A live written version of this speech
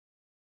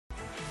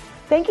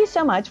Thank you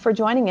so much for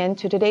joining in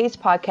to today's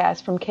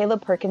podcast from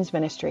Caleb Perkins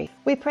Ministry.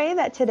 We pray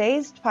that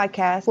today's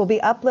podcast will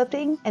be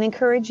uplifting and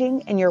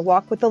encouraging in your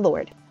walk with the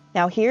Lord.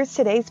 Now here's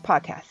today's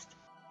podcast.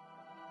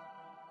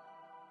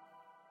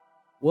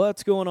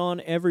 What's going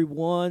on,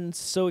 everyone?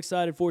 So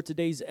excited for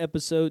today's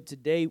episode.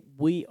 Today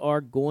we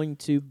are going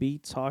to be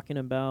talking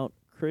about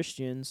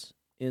Christians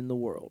in the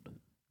world.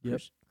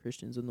 Yep.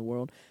 Christians in the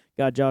world.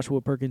 Got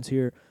Joshua Perkins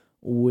here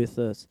with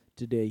us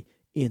today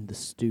in the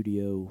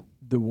studio.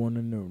 The one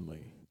and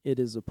only. It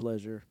is a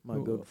pleasure, my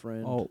good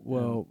friend. Oh,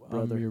 well,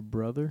 brother. I'm your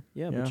brother.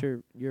 Yeah, but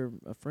you're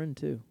a friend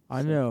too.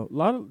 I know. A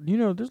lot of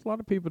there's a lot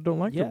of people don't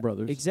like their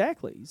brothers.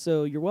 Exactly.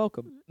 So you're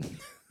welcome.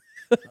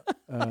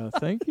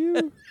 Thank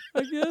you,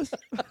 I guess.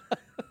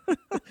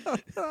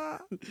 All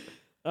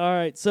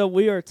right, so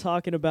we are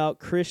talking about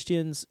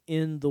Christians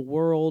in the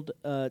world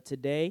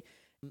today.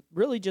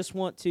 Really just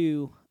want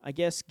to, I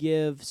guess,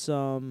 give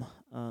some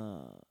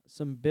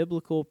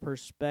biblical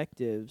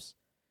perspectives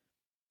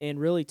and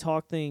really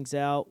talk things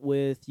out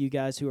with you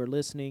guys who are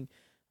listening.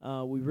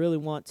 We really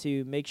want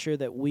to make sure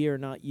that we are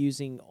not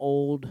using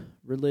old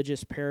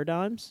religious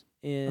paradigms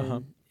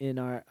in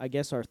our, I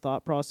guess, our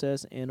thought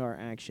process and our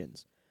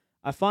actions.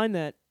 I find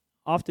that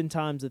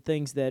oftentimes the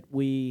things that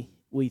we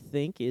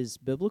think is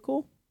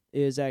biblical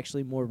is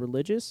actually more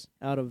religious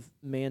out of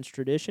man's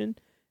tradition,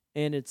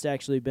 and it's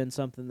actually been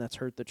something that's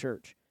hurt the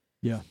church.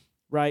 Yeah.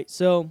 Right?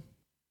 So,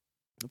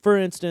 for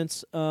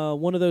instance,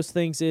 one of those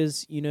things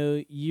is,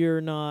 you're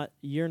not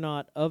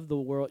of the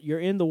world. You're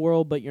in the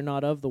world, but you're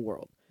not of the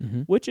world,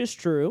 which is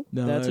true.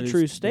 No, that's a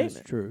true statement.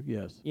 That's true,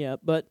 yes. Yeah,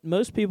 but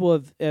most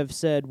people have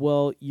said,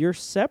 well, you're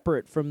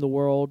separate from the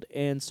world,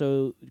 and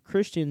so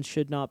Christians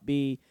should not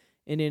be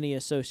in any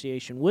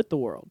association with the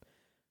world,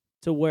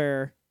 to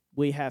where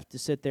we have to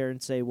sit there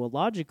and say, well,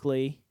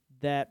 logically,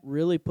 that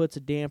really puts a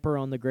damper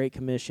on the Great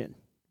Commission,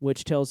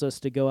 which tells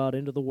us to go out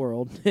into the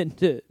world and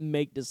to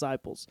make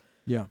disciples.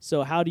 Yeah.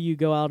 So how do you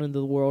go out into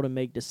the world and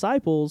make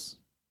disciples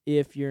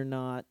if you're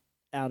not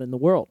out in the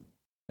world?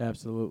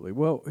 Absolutely.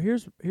 Well,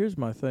 here's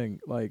my thing.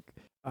 Like,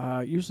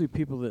 usually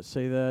people that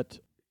say that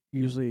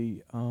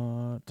usually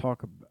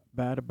talk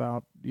bad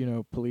about,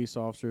 police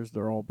officers,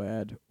 they're all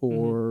bad,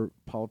 or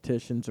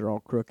politicians are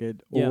all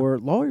crooked, or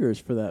lawyers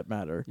for that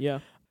matter. Yeah.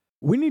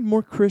 We need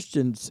more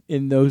Christians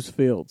in those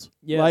fields.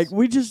 Yes. Like,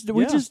 we just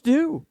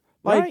do.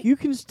 Like, Right. you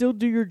can still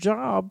do your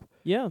job.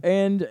 Yeah.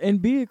 And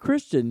be a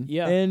Christian.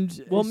 Yeah.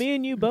 And well, me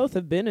and you both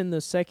have been in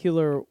the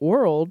secular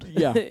world,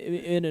 Yeah.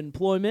 in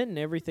employment and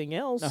everything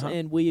else,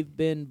 and we've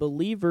been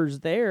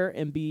believers there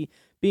and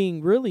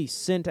being really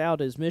sent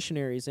out as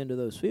missionaries into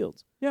those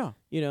fields. Yeah.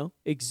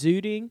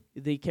 Exuding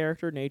the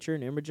character, nature,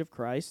 and image of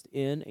Christ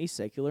in a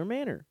secular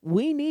manner.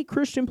 We need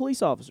Christian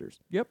police officers.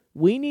 Yep.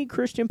 We need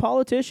Christian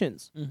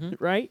politicians,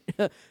 right?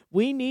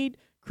 We need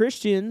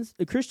Christian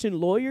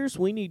lawyers.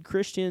 We need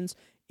Christians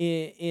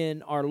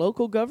in our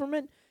local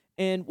government.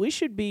 And we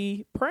should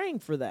be praying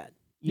for that,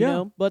 you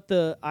know. But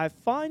I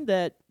find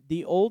that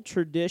the old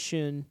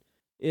tradition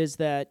is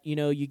that,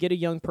 you get a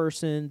young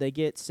person, they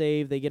get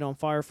saved, they get on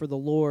fire for the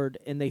Lord,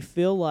 and they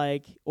feel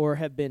like, or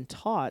have been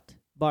taught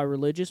by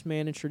religious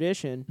man and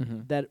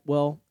tradition, that,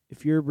 well,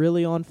 if you're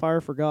really on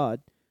fire for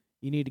God,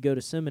 you need to go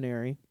to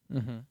seminary,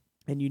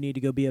 and you need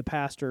to go be a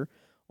pastor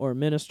or a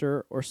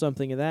minister or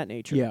something of that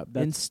nature. Yeah,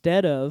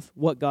 instead of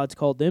what God's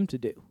called them to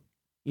do.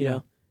 You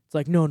know, it's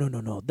like, no,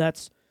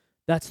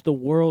 that's the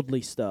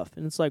worldly stuff.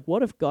 And it's like,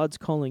 what if God's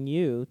calling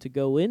you to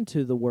go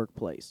into the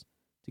workplace,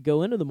 to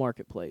go into the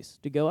marketplace,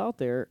 to go out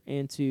there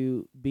and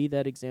to be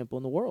that example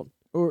in the world?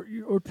 Or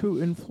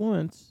to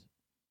influence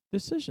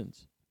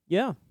decisions.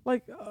 Yeah.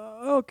 Like,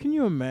 can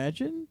you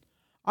imagine?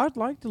 I'd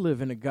like to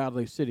live in a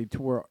godly city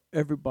to where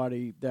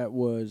everybody that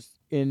was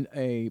in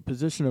a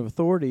position of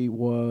authority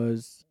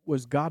was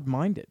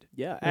God-minded.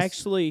 Yeah,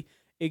 actually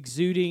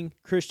exuding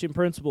Christian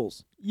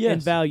principles Yes.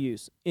 and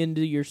values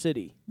into your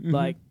city.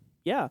 Like,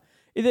 yeah.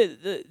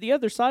 The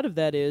other side of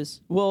that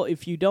is, well,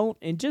 if you don't,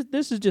 and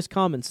this is just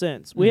common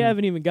sense. We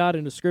haven't even got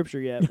into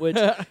Scripture yet, which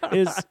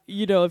is,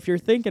 if you're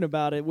thinking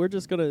about it, we're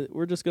just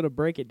gonna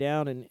break it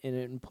down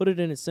and put it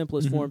in its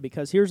simplest form.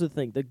 Because here's the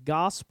thing: the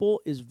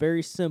gospel is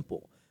very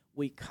simple.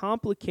 We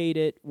complicate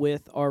it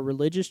with our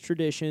religious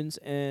traditions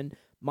and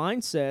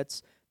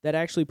mindsets that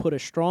actually put a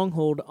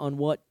stronghold on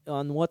what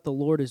the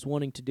Lord is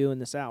wanting to do in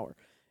this hour.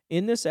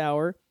 In this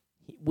hour,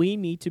 we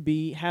need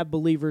to have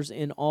believers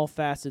in all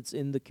facets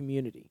in the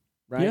community.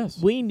 Right?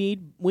 Yes. We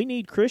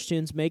need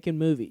Christians making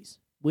movies.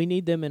 We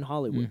need them in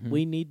Hollywood.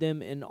 We need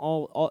them in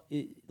all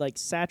like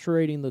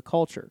saturating the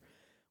culture.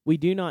 We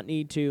do not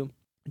need to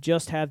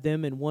just have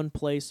them in one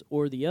place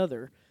or the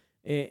other.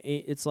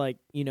 It's like,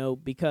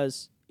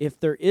 because if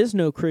there is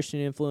no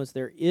Christian influence,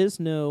 there is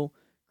no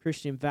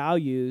Christian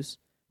values,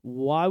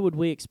 why would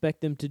we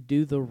expect them to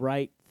do the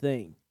right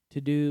thing,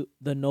 to do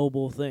the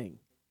noble thing?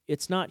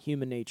 It's not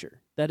human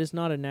nature. That is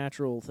not a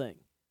natural thing.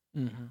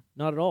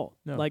 Not at all.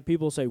 No. Like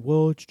people say,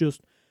 well, it's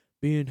just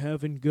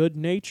having good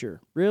nature.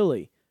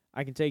 Really?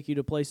 I can take you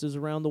to places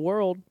around the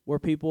world where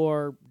people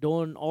are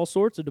doing all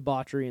sorts of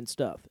debauchery and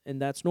stuff, and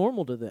that's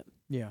normal to them.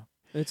 Yeah.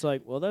 It's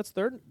like, well, that's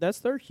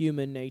their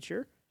human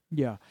nature.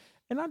 Yeah.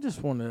 And I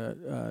just want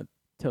to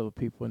tell the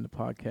people in the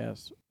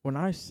podcast, when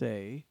I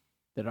say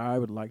that I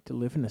would like to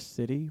live in a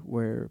city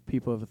where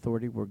people of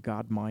authority were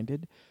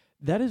God-minded,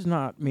 that is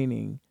not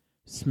meaning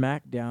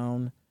smack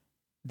down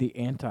the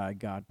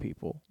anti-God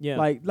people. Yeah.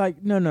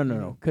 Like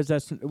no,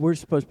 because we're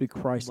supposed to be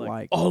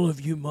Christ-like. All of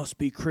you must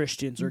be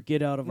Christians or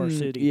get out of our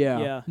city.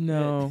 Yeah.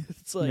 No.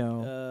 It's like,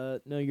 no,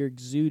 you're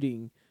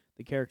exuding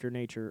the character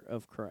nature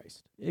of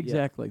Christ.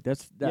 Exactly.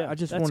 Yeah. I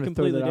just That's want to throw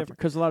completely that out different.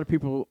 because a lot of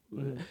people,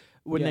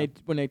 when Yeah.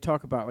 they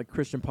talk about like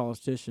Christian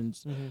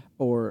politicians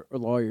or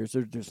lawyers,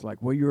 they're just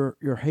like, well,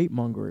 you're hate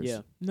mongers.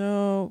 Yeah.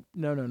 No.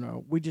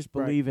 We just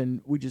believe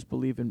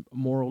in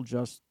moral,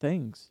 just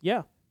things.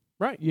 Yeah.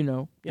 Right.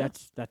 Yeah.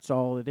 That's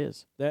all it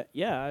is.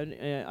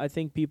 I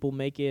think people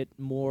make it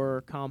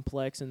more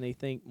complex and they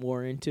think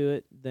more into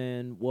it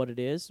than what it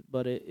is,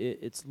 but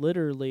it's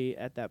literally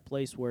at that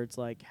place where it's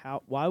like,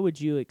 why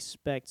would you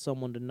expect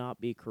someone to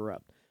not be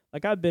corrupt?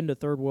 Like, I've been to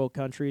third world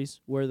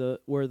countries where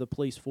the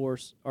police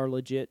force are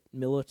legit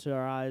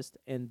militarized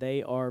and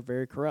they are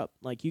very corrupt.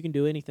 Like, you can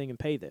do anything and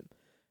pay them.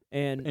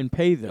 And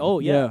pay them. Oh,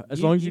 yeah.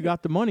 As long as you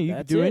got the money, you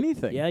can do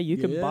anything. Yeah, you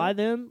can buy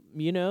them.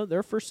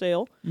 They're for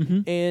sale,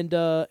 Mm-hmm.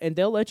 and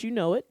they'll let you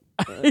know it.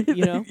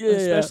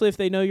 Especially if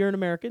they know you're an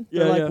American.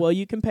 They're like, well,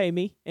 you can pay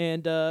me,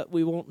 and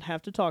we won't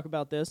have to talk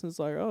about this. And it's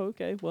like, oh,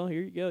 okay, well,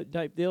 here you go,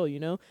 type deal,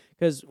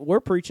 because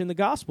we're preaching the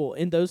gospel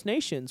in those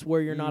nations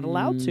where you're not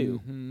allowed to,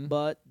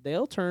 but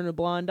they'll turn a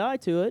blind eye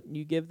to it, and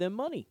you give them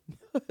money.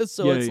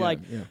 So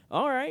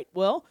all right,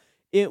 well,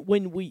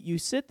 when you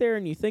sit there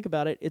and you think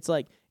about it, it's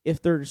like, if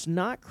there's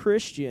not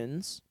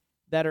Christians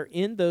that are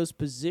in those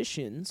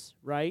positions,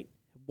 right,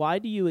 why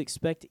do you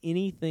expect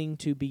anything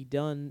to be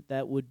done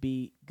that would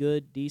be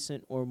good,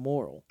 decent, or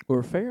moral?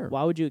 Or fair.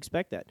 Why would you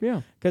expect that?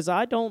 Yeah. Because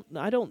I don't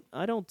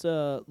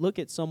look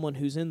at someone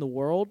who's in the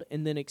world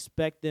and then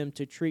expect them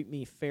to treat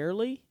me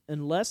fairly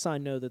unless I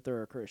know that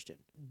they're a Christian.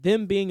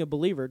 Them being a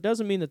believer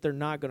doesn't mean that they're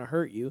not going to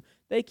hurt you.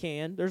 They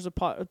can. There's a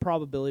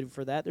probability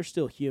for that. They're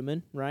still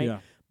human, right?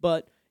 Yeah.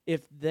 But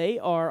if they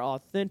are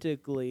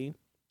authentically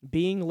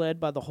being led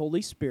by the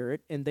Holy Spirit,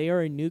 and they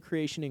are a new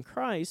creation in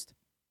Christ,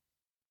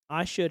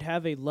 I should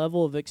have a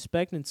level of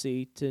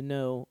expectancy to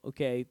know,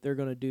 okay, they're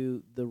going to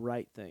do the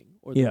right thing,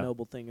 or the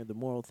noble thing, or the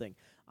moral thing.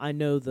 I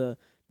know the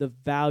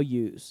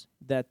values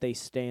that they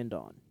stand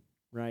on,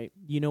 right?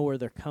 You know where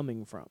they're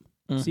coming from.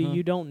 See,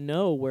 you don't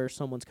know where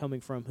someone's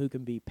coming from who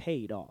can be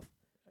paid off.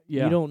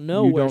 Yeah. You don't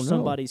know where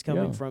somebody's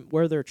coming from,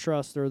 where their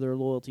trust or their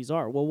loyalties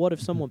are. Well, what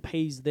if someone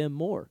pays them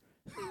more?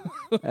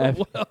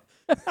 What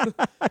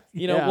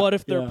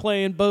if they're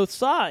playing both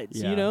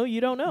sides? Yeah.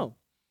 You don't know.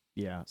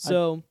 Yeah.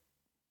 So,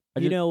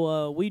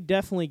 we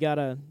definitely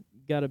gotta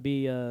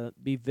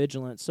be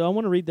vigilant. So I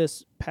want to read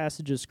this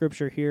passage of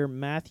scripture here,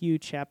 Matthew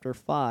chapter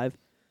 5,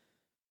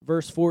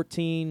 verse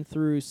 14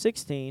 through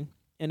 16,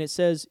 and it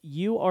says,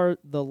 "You are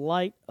the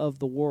light of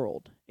the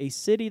world, a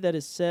city that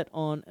is set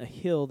on a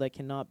hill that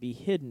cannot be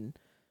hidden."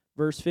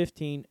 Verse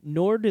 15,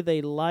 "Nor do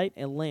they light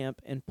a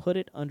lamp and put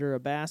it under a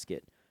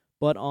basket,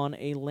 but on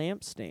a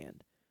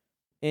lampstand,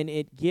 and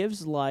it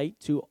gives light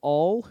to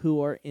all who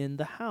are in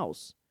the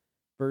house."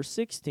 Verse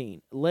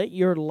 16, "Let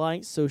your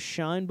light so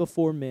shine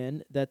before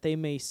men that they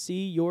may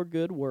see your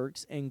good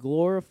works and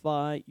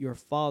glorify your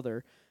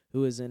Father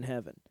who is in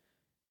heaven."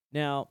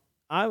 Now,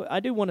 I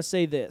do want to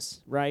say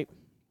this, right?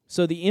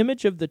 So the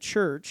image of the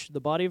church,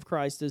 the body of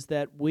Christ, is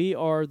that we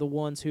are the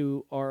ones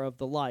who are of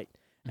the light.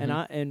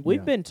 And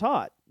we've been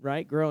taught,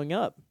 right, growing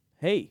up,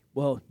 hey,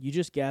 well, you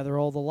just gather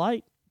all the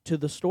light to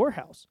the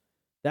storehouse.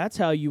 That's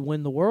how you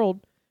win the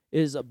world,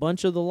 is a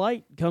bunch of the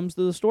light comes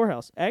to the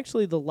storehouse.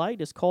 Actually, the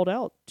light is called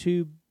out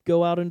to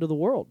go out into the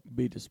world.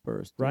 Be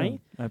dispersed. Right?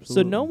 Yeah,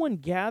 absolutely. So no one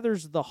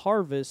gathers the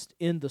harvest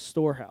in the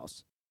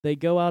storehouse. They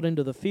go out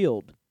into the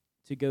field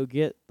to go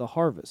get the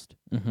harvest.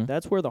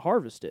 That's where the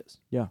harvest is.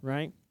 Yeah.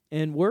 Right?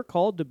 And we're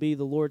called to be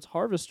the Lord's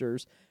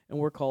harvesters, and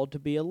we're called to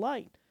be a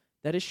light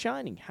that is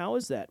shining. How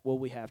is that? Well,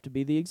 we have to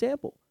be the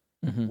example.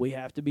 We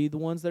have to be the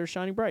ones that are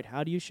shining bright.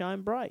 How do you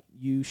shine bright?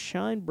 You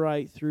shine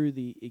bright through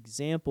the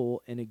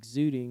example and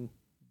exuding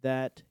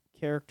that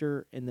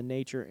character and the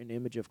nature and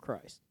image of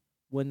Christ.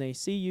 When they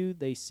see you,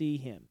 they see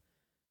Him.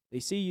 They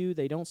see you,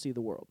 they don't see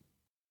the world.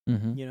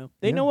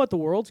 They know what the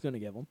world's going to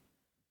give them.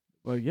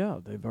 Well, yeah,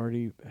 they've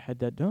already had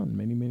that done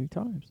many, many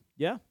times.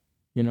 Yeah.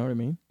 You know what I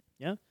mean?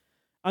 Yeah.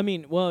 I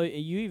mean, well,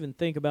 you even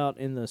think about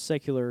in the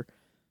secular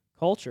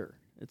culture,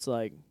 it's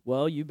like,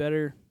 well, you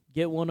better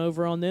get one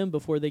over on them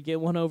before they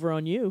get one over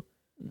on you.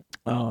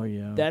 Oh,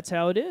 yeah. That's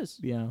how it is.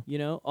 Yeah.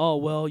 Oh,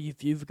 well,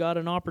 if you've got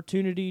an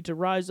opportunity to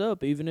rise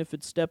up, even if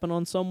it's stepping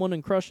on someone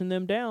and crushing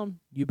them down,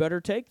 you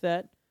better take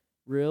that.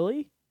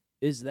 Really?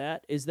 Is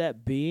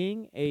that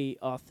being a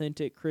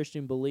authentic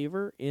Christian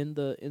believer in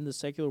the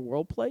secular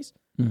world place?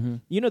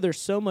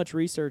 There's so much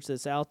research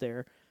that's out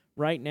there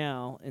right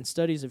now, and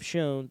studies have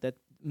shown that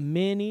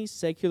many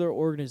secular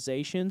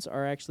organizations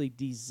are actually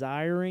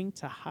desiring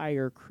to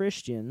hire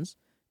Christians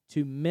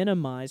to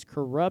minimize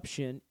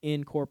corruption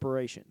in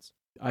corporations.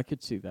 I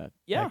could see that.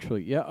 Yeah.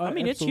 Actually, yeah. I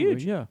mean, absolutely.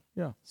 it's huge. Yeah,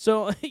 yeah.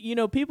 So,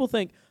 people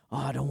think, oh,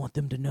 I don't want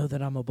them to know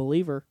that I'm a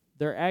believer.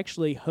 They're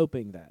actually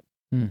hoping that.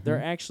 Mm-hmm.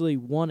 They're actually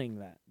wanting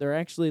that. They're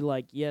actually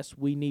like, yes,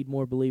 we need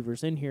more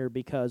believers in here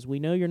because we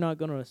know you're not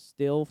going to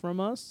steal from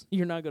us.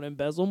 You're not going to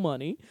embezzle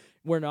money.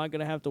 We're not going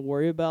to have to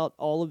worry about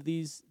all of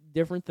these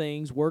different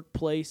things,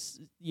 workplace,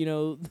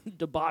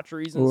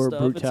 debaucheries and or stuff.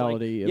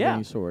 brutality it's like, of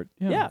any sort.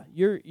 Yeah,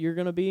 you're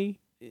going to be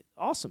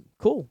awesome.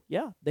 Cool.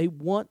 Yeah, they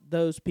want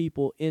those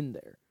people in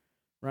there,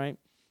 right?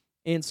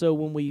 And so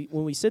when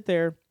we sit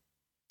there,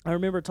 I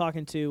remember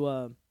talking to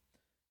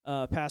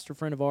a pastor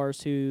friend of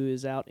ours who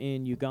is out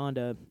in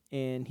Uganda,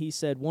 and he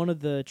said one of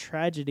the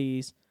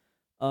tragedies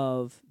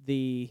of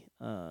the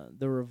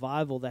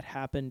revival that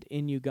happened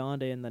in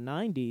Uganda in the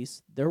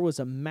 90s, there was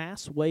a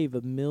mass wave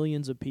of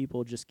millions of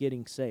people just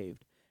getting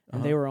saved,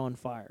 and they were on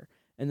fire.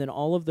 And then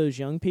all of those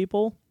young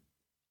people,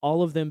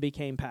 all of them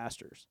became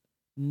pastors.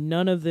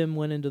 None of them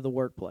went into the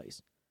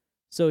workplace.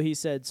 So he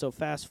said, so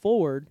fast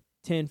forward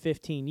 10,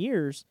 15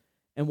 years,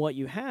 and what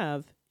you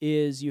have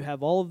is you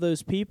have all of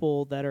those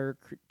people that are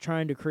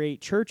trying to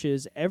create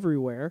churches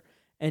everywhere,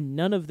 and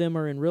none of them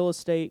are in real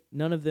estate,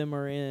 none of them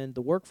are in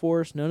the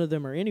workforce, none of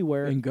them are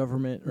anywhere. In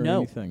government or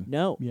anything.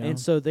 No, Yeah. and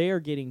so they are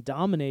getting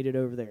dominated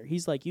over there.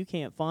 He's like, you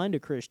can't find a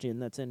Christian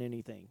that's in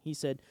anything. He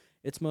said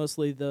it's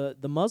mostly the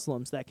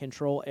Muslims that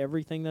control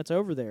everything that's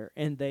over there,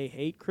 and they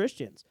hate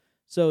Christians.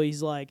 So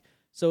he's like,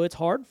 so it's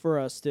hard for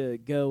us to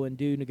go and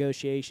do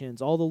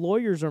negotiations. All the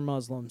lawyers are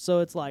Muslims. So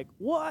it's like,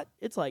 what?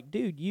 It's like,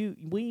 dude,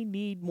 we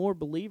need more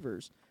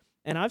believers.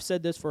 And I've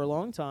said this for a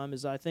long time,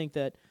 is I think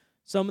that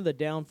some of the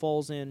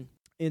downfalls in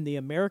the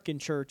American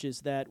church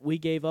is that we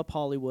gave up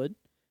Hollywood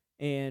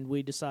and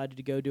we decided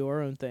to go do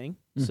our own thing.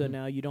 Mm-hmm. So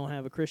now you don't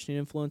have a Christian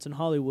influence in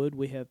Hollywood.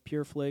 We have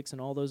Pure Flix and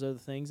all those other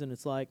things. And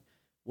it's like,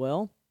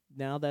 well,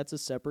 now that's a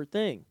separate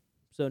thing.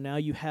 So now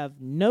you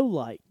have no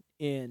light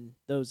in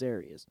those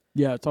areas.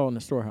 Yeah, it's all in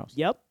the storehouse.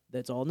 Yep,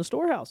 that's all in the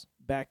storehouse.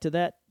 Back to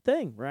that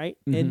thing, right?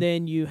 Mm-hmm. And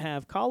then you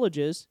have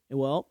colleges.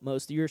 Well,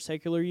 most of your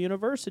secular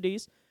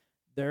universities,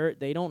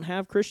 they don't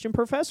have Christian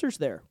professors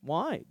there.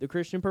 Why? The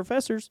Christian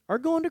professors are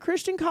going to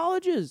Christian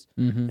colleges,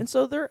 and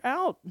so they're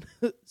out.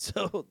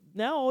 So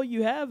now all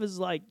you have is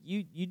like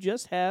you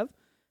just have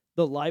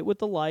the light with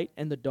the light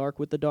and the dark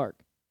with the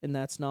dark, and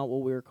that's not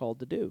what we were called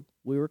to do.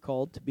 We were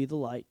called to be the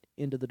light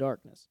into the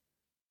darkness.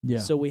 Yeah.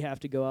 So we have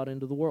to go out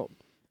into the world.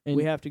 And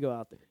we have to go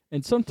out there.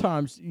 And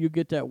sometimes you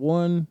get that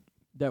one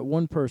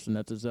person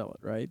that's a zealot,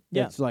 right?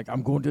 Yeah. That's like,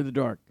 I'm going to the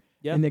dark.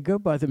 Yeah. And they go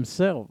by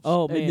themselves.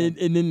 Oh, man.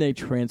 And then they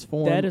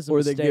transform. That is a or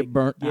mistake. They get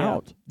burnt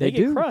out. They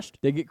get crushed.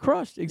 They get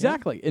crushed,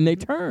 exactly. Yeah. And they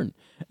turn.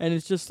 And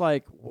it's just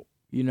like,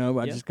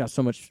 I just got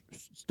so much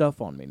stuff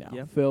on me now.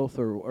 Yeah. Filth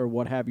or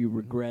what have you,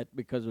 regret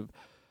because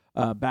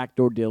of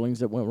backdoor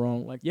dealings that went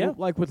wrong.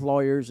 Like with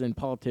lawyers and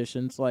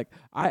politicians. Like,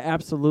 I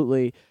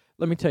absolutely...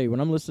 Let me tell you, when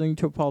I'm listening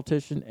to a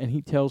politician and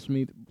he tells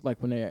me, like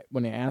when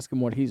they ask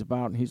him what he's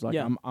about, and he's like,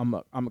 I'm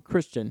a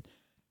Christian,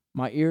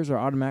 my ears are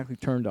automatically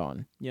turned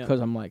on because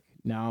I'm like,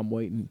 now I'm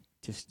waiting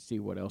to see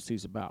what else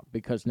he's about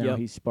because now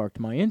he's sparked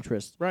my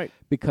interest. Right.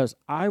 Because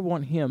I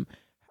want him.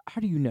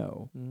 How do you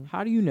know? Mm-hmm.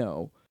 How do you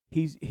know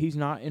he's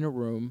not in a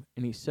room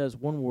and he says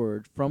one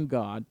word from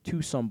God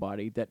to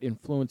somebody that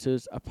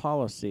influences a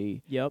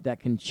policy that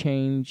can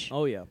change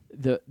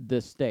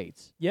the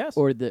states. Yes.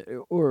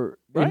 Or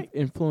right.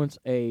 Influence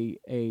a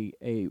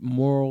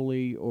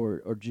morally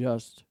or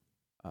just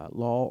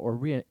law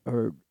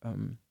or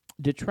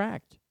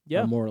detract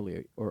a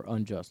morally or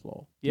unjust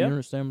law. You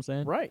understand what I'm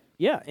saying? Right.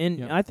 Yeah.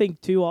 And I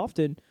think too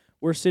often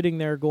we're sitting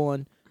there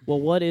going,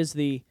 well, what is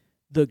the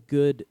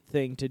good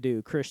thing to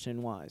do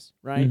Christian-wise,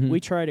 right? Mm-hmm. We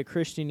try to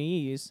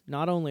Christianese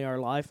not only our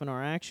life and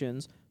our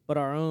actions, but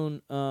our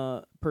own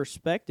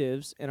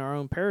perspectives and our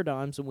own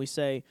paradigms, and we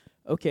say,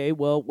 okay,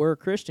 well, we're a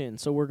Christian,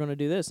 so we're going to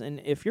do this.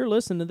 And if you're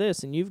listening to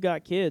this and you've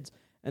got kids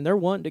and they're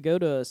wanting to go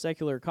to a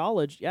secular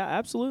college, yeah,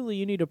 absolutely,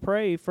 you need to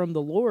pray from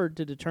the Lord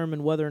to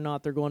determine whether or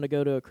not they're going to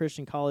go to a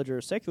Christian college or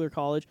a secular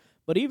college.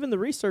 But even the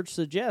research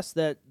suggests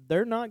that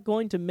they're not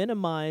going to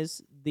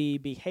minimize the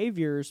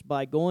behaviors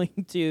by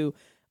going to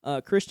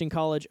Christian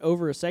college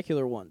over a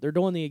secular one. They're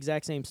doing the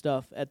exact same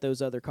stuff at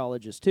those other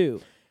colleges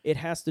too. It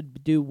has to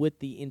do with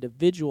the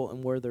individual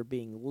and where they're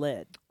being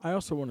led. I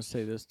also want to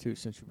say this too,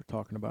 since you were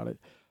talking about it,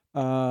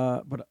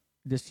 but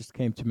this just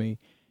came to me.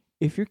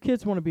 If your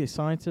kids want to be a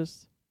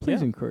scientist,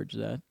 please encourage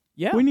that.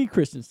 Yeah, we need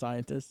Christian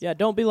scientists. Yeah,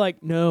 don't be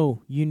like,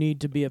 no, you need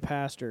to be a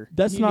pastor.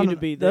 That's you not. Need to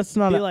be that's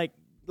not. Be like,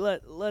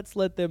 let's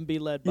let them be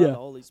led by the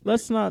Holy Spirit.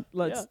 It's not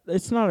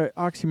an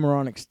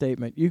oxymoronic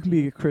statement. You can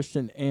be a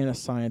Christian and a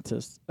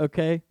scientist,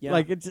 okay? Yeah.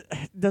 Like it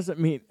doesn't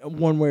mean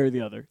one way or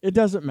the other. It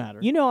doesn't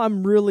matter.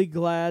 I'm really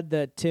glad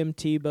that Tim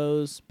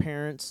Tebow's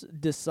parents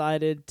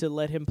decided to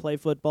let him play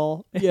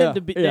football. Yeah,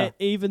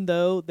 even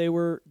though they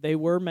were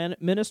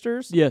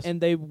ministers. Yes. And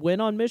they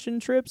went on mission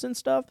trips and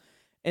stuff,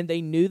 and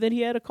they knew that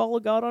he had a call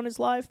of God on his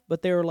life,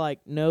 but they were like,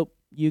 nope,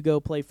 you go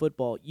play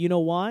football. You know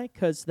why?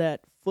 Because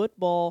that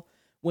football...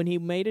 When he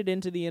made it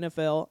into the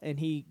NFL and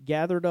he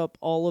gathered up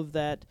all of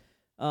that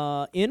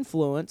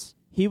influence,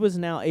 he was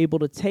now able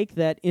to take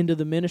that into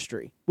the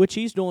ministry, which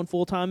he's doing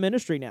full-time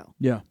ministry now.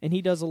 Yeah. And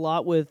he does a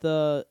lot with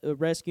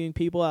rescuing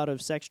people out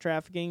of sex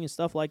trafficking and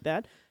stuff like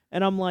that.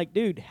 And I'm like,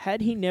 dude,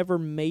 had he never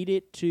made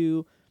it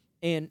to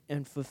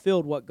and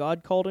fulfilled what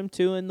God called him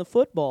to in the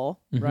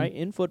football, right,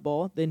 in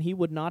football, then he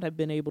would not have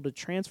been able to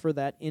transfer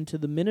that into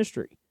the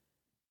ministry.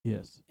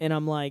 Yes. And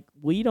I'm like,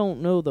 we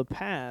don't know the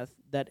path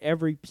that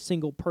every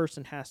single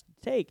person has to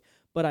take,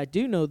 but I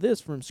do know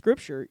this from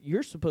Scripture,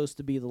 you're supposed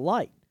to be the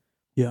light.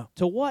 Yeah.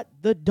 To what?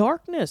 The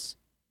darkness,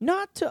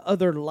 not to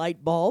other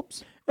light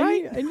bulbs,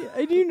 right?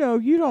 And you know,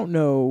 you don't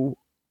know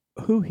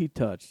who he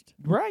touched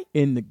right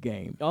in the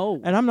game. Oh,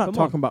 and I'm not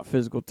talking about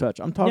physical touch.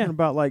 I'm talking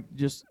about like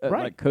just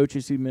like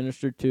coaches he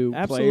ministered to,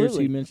 players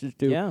he ministered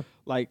to,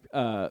 like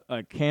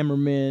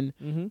cameramen,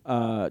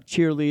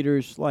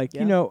 cheerleaders, like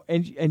you know.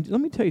 And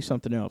let me tell you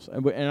something else.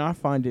 And I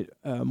find it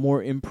a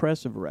more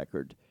impressive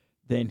record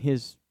than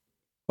his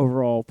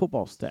overall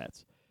football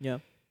stats. Yeah,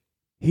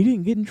 he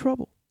didn't get in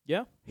trouble.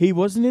 Yeah, he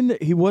wasn't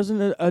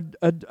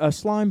a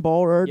slime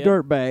ball or a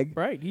dirt bag.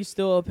 Right, he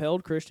still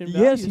upheld Christian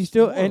values. Yes, he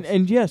still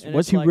and yes,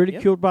 was he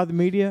ridiculed by the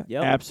media?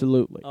 Yep.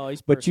 Absolutely. Oh,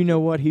 he's but you know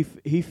what?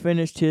 He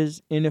finished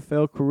his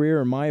NFL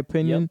career, in my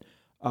opinion,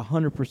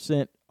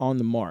 100% on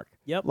the mark.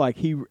 Yep. Like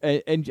he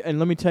and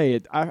let me tell you,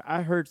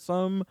 I heard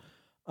some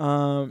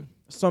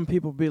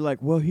people be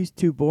like, "Well, he's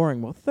too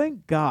boring." Well,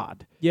 thank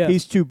God,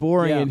 he's too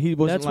boring, and he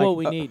wasn't That's what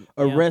we need.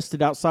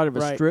 Arrested outside of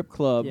a strip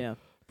club. Yeah.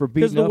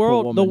 Because the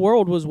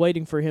world was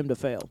waiting for him to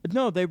fail.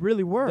 No, they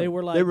really were. They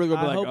were like,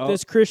 I hope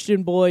this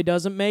Christian boy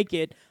doesn't make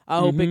it. I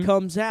hope it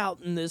comes out,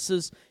 and this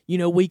is,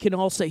 we can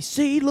all say,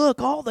 see, look,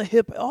 all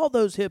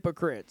those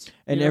hypocrites.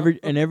 And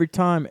every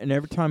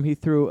time he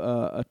threw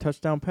a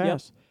touchdown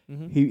pass,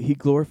 he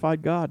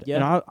glorified God.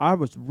 Yep. And I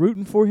was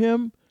rooting for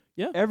him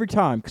every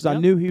time because I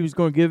knew he was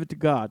going to give it to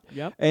God.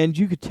 Yep. And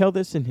you could tell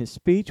this in his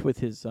speech with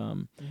his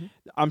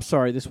I'm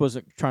sorry, this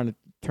wasn't trying to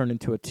turn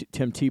into a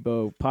Tim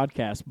Tebow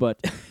podcast,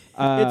 but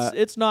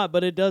it's not,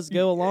 but it does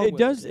go along. It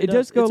does go along.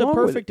 It's a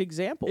perfect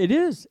example. It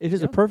is. It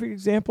is a perfect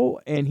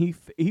example, and he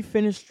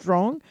finished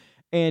strong.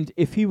 And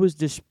if he was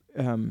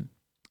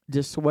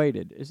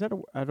dissuaded, is that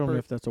I don't know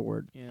if that's a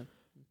word. Yeah.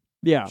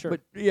 Yeah, sure.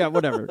 But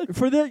whatever.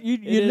 For that,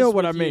 you know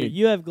what I mean.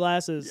 You have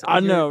glasses.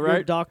 I know, you're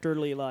right?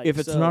 Doctorly like. If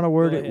it's not a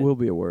word, it will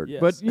be a word.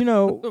 Yes. But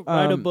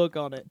write a book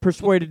on it.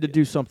 Persuaded to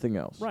do something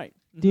else. Right.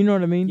 Do you know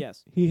what I mean?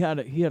 Yes. He had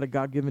a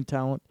God-given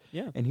talent.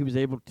 Yeah. And he was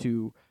able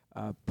to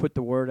put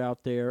the word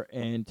out there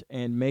and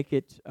make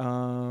it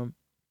and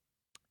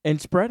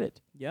spread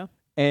it. Yeah.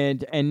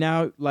 And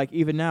now, like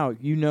even now,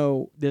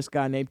 this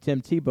guy named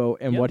Tim Tebow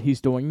and what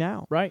he's doing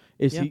now. Right.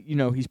 Is he?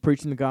 He's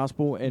preaching the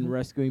gospel and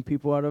rescuing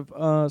people out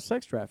of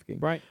sex trafficking.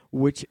 Right.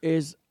 Which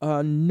is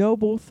a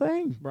noble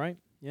thing. Right.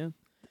 Yeah.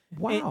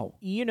 Wow.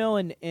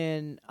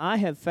 And I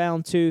have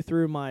found too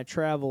through my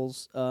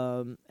travels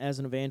as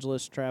an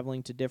evangelist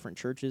traveling to different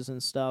churches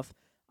and stuff,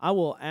 I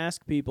will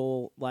ask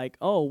people like,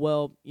 oh,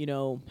 well,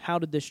 how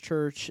did this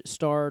church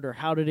start, or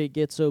how did it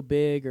get so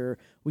big, or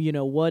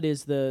what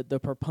is the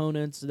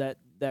proponents that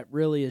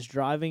really is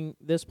driving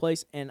this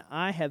place? And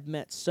I have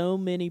met so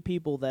many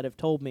people that have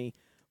told me,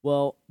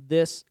 well,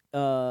 this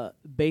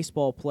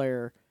baseball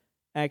player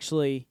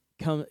actually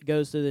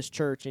goes to this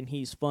church and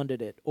he's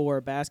funded it, or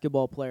a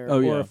basketball player,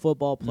 or a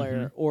football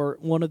player, or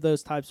one of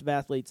those types of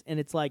athletes. And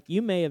it's like,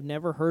 you may have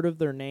never heard of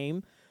their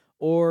name,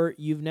 or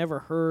you've never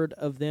heard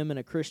of them in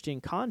a Christian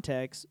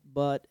context,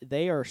 but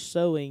they are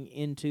sowing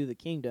into the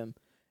kingdom,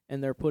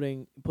 and they're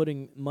putting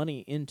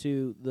money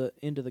into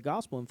the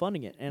gospel and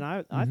funding it. And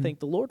I thank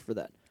the Lord for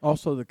that.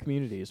 Also the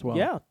community as well.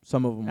 Yeah.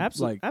 Some of them,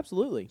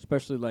 absolutely.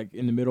 Especially like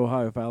in the Middle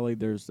Ohio Valley,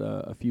 there's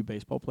a few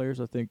baseball players,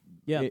 I think.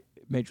 Yeah.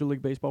 Major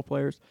League Baseball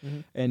players,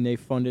 and they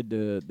funded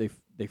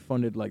they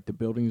funded like the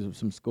buildings of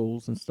some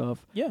schools and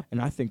stuff. Yeah. And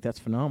I think that's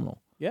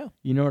phenomenal. Yeah.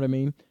 You know what I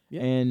mean?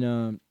 Yeah.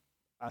 And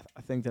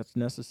I think that's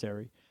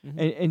necessary.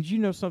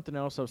 And something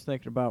else I was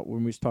thinking about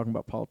when we was talking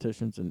about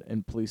politicians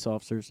and police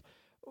officers,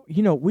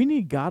 we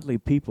need godly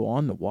people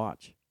on the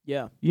watch.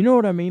 Yeah. You know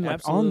what I mean? Like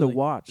Absolutely. on the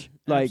watch.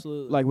 Like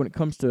Absolutely. like when it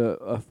comes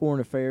to foreign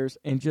affairs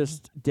and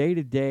just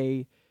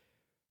day-to-day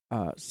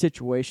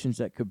situations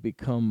that could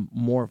become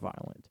more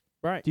violent.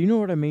 Right. Do you know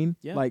what I mean?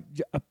 Yeah. Like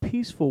a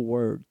peaceful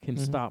word can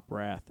stop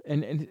wrath.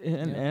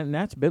 And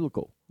that's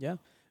biblical. Yeah.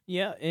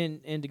 Yeah,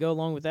 and to go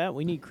along with that,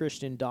 we need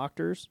Christian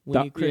doctors.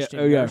 We need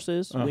Christian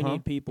nurses. We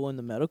need people in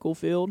the medical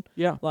field.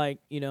 Yeah. Like,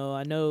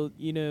 I know,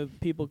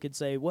 people could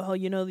say, well,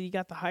 you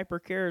got the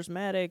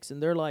hyper-charismatics,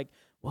 and they're like,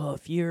 well,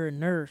 if you're a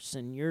nurse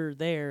and you're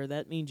there,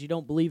 that means you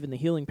don't believe in the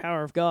healing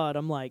power of God.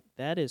 I'm like,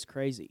 that is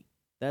crazy.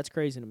 That's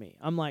crazy to me.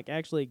 I'm like,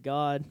 actually,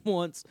 God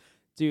wants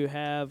to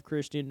have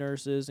Christian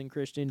nurses and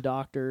Christian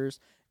doctors,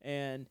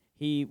 and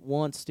he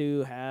wants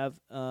to have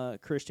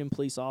Christian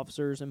police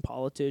officers and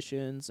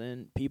politicians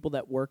and people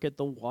that work at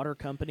the water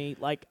company.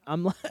 Like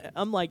I'm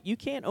like, you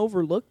can't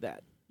overlook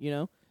that. Do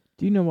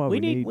you know why we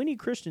need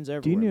Christians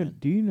everywhere?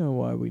 Do you know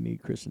why we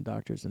need Christian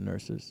doctors and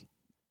nurses?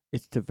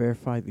 It's to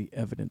verify the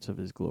evidence of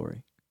His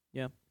glory.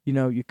 Yeah.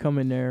 You come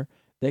in there,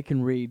 They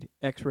can read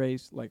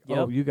X-rays like, Yep.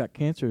 oh, you got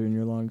cancer in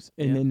your lungs,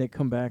 and Yep. then they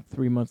come back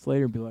 3 months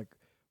later and be like,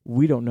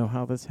 we don't know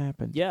how this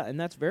happened. Yeah, and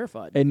that's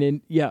verified. And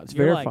then it's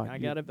You're verified. Like, I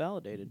got it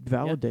validated.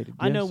 Validated.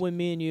 Yeah. I know yes. when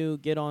me and you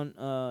get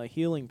on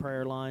healing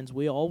prayer lines,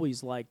 we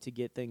always like to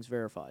get things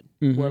verified.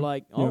 Mhm. We're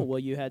like, oh, Yeah. well,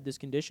 you had this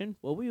condition.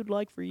 Well, we would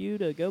like for you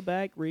to go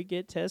back,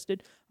 get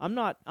tested. I'm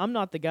not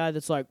the guy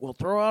that's like, well,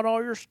 throw out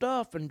all your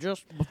stuff and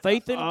just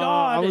faith in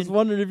God. I was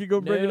wondering if you're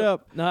going to bring it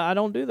up. No, I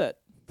don't do that.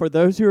 For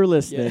those who are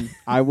listening,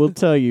 I will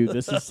tell you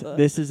this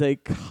is a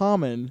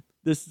common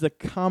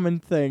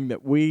thing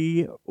that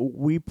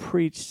we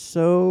preach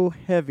so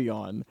heavy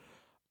on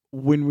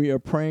when we are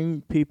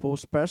praying people,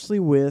 especially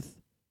with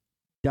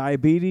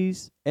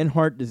diabetes and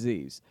heart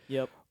disease.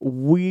 Yep.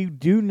 We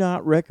do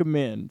not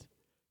recommend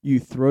you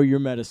throw your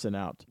medicine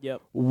out.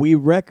 Yep. We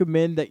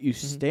recommend that you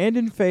stand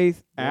in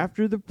faith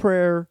after the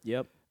prayer.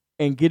 Yep.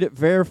 And get it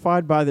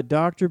verified by the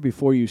doctor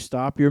before you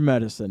stop your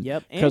medicine.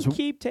 Yep, and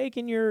keep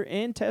taking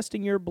and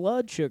testing your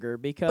blood sugar,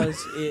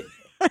 because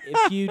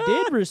if you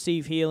did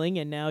receive healing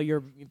and now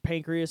your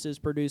pancreas is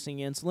producing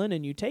insulin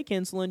and you take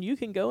insulin, you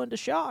can go into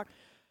shock.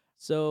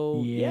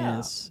 So,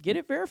 yes. Get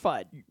it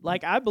verified.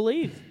 Like, I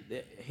believe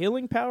the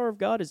healing power of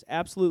God is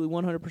absolutely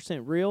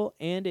 100% real,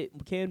 and it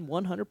can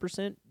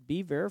 100%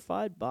 be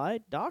verified by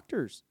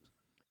doctors.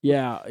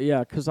 Yeah,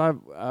 because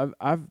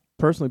I've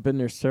personally been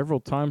there several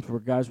times where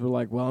guys were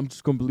like, well, I'm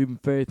just going to believe in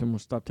faith and we'll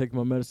stop taking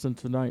my medicine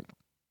tonight.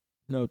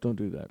 No, don't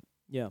do that.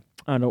 Yeah.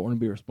 I don't want to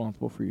be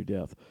responsible for your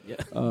death. Yeah.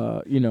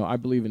 I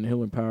believe in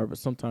healing power, but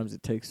sometimes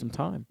it takes some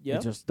time. Yep.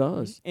 It just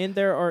does. And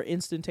there are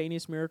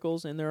instantaneous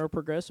miracles and there are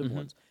progressive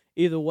ones.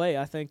 Either way,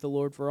 I thank the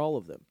Lord for all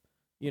of them.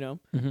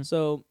 Mm-hmm.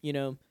 So,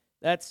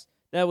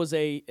 that was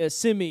a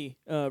semi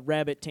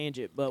rabbit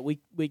tangent, but we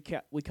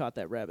caught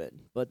that rabbit.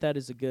 But that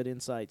is a good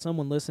insight.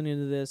 Someone listening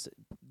to this,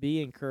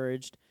 be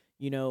encouraged.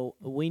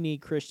 We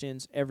need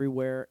Christians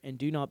everywhere, and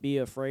do not be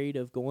afraid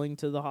of going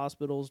to the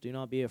hospitals. Do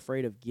not be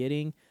afraid of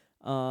getting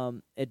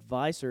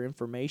advice or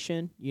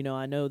information.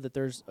 I know that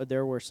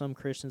there were some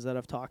Christians that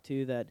I've talked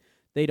to that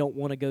they don't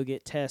want to go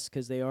get tests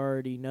because they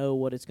already know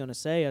what it's going to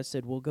say. I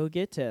said, well, go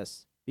get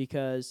tests,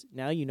 because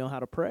now you know how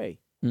to pray,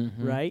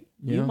 right?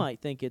 Yeah. You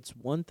might think it's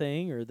one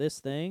thing or this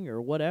thing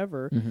or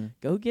whatever.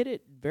 Go get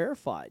it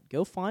verified.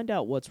 Go find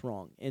out what's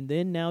wrong. And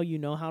then now you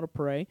know how to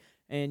pray,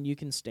 and you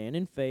can stand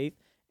in faith.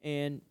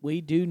 And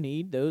we do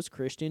need those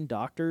Christian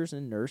doctors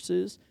and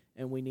nurses,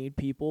 and we need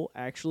people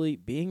actually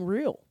being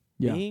real,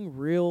 being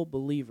real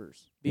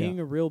believers, being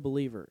a real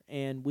believer.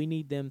 And we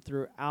need them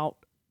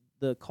throughout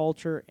the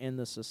culture and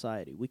the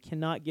society. We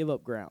cannot give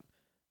up ground.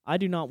 I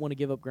do not want to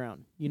give up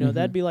ground.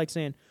 That'd be like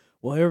saying,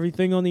 well,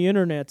 everything on the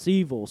internet's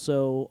evil,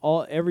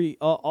 so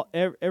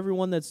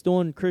everyone that's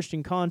doing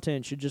Christian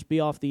content should just be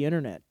off the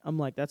internet. I'm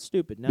like, that's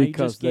stupid. Now you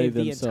just gave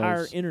the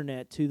entire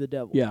internet to the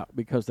devil. Yeah,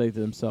 because they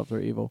themselves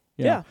are evil.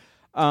 Yeah.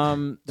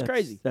 It's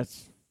crazy.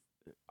 That's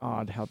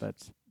odd how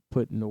that's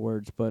put into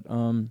words, but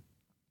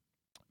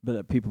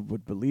that people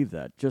would believe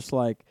that. Just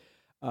like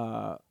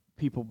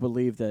people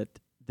believe that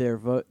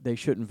they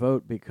shouldn't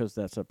vote because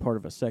that's a part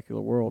of a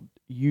secular world.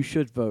 You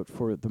should vote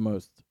for the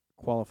most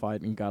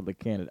qualified and godly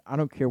candidate. I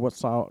don't care what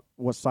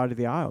side of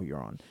the aisle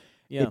you're on.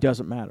 Yeah. It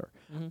doesn't matter.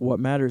 What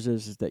matters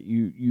is that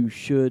you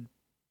should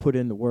put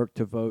in the work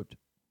to vote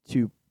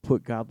to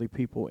put godly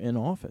people in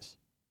office.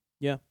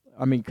 Yeah.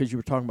 I mean, because you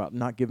were talking about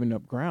not giving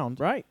up ground.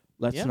 Right.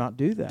 Let's not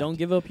do that. Don't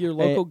give up your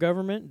local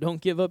government.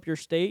 Don't give up your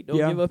state. Don't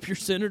give up your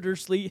senator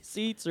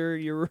seats or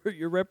your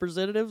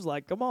representatives.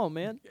 Like, come on,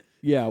 man.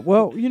 Yeah.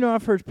 Well,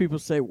 I've heard people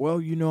say, well,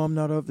 I'm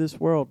not of this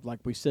world, like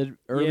we said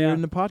earlier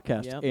in the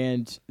podcast. Yep.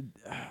 And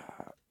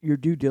your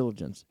due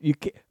diligence.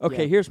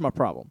 Here's my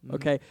problem.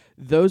 Okay.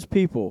 Those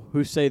people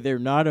who say they're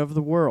not of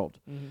the world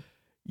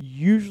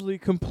usually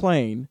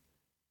complain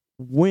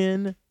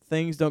when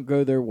things don't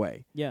go their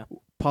way. Yeah.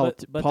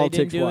 But they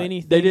didn't do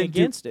anything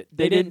against it.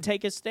 They didn't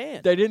take a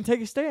stand. They didn't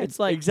take a stand. It's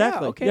like,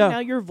 exactly. Now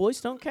your voice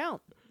don't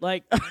count.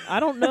 Like, I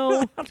don't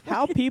know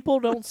how people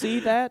don't see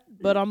that,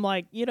 but I'm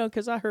like,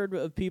 because I heard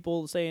of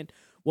people saying,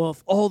 well,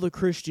 if all the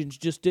Christians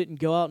just didn't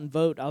go out and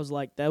vote, I was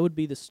like, that would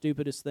be the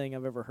stupidest thing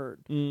I've ever heard.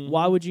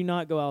 Why would you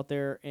not go out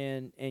there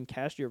and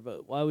cast your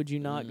vote? Why would you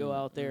not go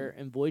out there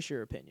and voice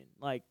your opinion?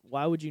 Like,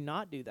 why would you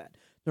not do that?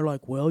 They're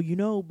like,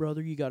 well,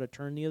 brother, you got to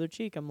turn the other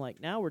cheek. I'm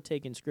like, now we're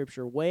taking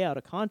Scripture way out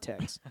of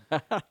context.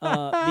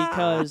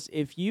 Because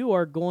if you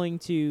are going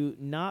to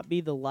not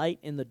be the light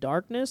in the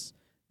darkness,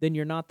 then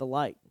you're not the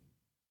light.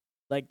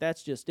 Like,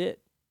 that's just it.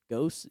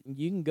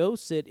 You can go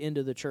sit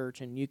into the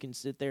church and you can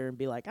sit there and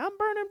be like, I'm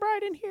burning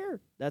bright in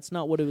here. That's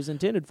not what it was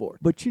intended for.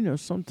 But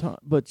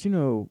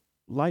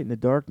light in the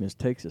darkness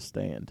takes a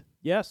stand.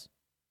 Yes.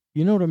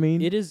 You know what I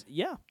mean? It is,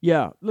 yeah.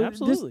 Yeah.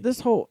 Absolutely. This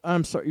whole,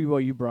 I'm sorry, well,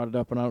 you brought it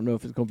up, and I don't know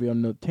if it's going to be on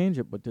another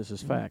tangent, but this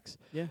is facts.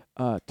 Yeah.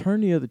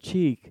 Turn the other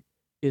cheek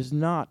is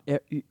not,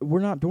 we're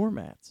not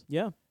doormats.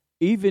 Yeah.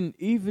 Even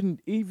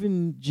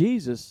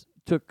Jesus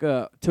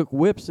took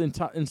whips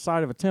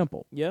inside of a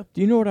temple. Yeah.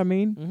 Do you know what I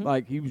mean? Mhm.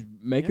 Like he was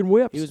making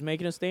whips. He was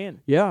making a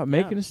stand. Yeah,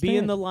 making a stand.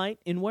 Being the light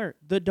in where?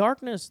 The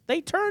darkness. They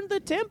turned the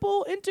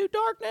temple into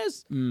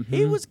darkness. Mm-hmm.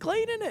 He was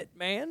cleaning it,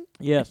 man.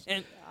 Yes.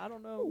 And I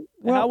don't know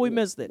Well, how we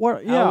missed it.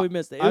 well, yeah, How we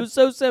missed it. It was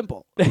so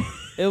simple.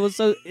 It was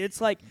so.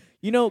 It's like,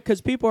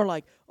 because people are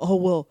like, oh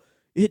well,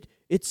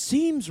 it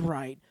seems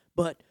right,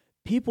 but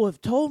people have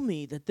told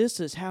me that this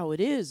is how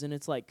it is, and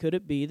it's like, could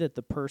it be that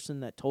the person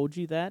that told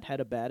you that had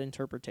a bad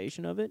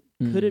interpretation of it?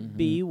 Mm-hmm. Could it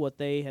be what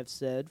they have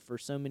said for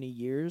so many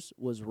years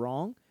was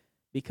wrong?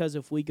 Because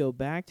if we go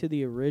back to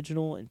the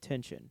original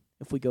intention,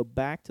 if we go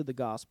back to the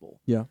gospel,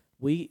 Yeah.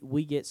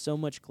 we get so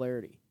much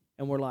clarity,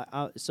 and we're like,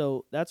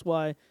 so that's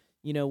why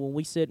when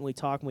we sit and we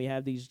talk and we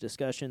have these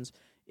discussions,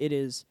 it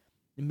is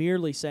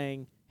merely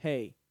saying,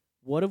 hey,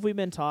 what have we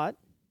been taught?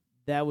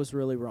 That was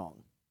really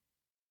wrong.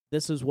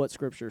 This is what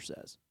Scripture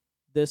says.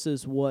 This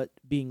is what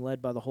being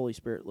led by the Holy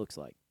Spirit looks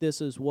like. This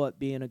is what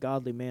being a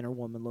godly man or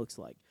woman looks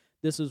like.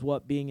 This is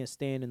what being a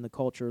stand in the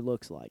culture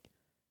looks like.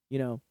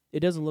 It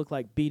doesn't look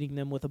like beating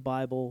them with a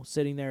Bible,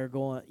 sitting there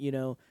going,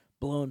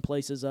 blowing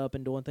places up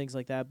and doing things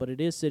like that, but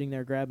it is sitting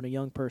there grabbing a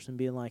young person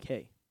being like,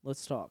 hey,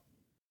 let's talk.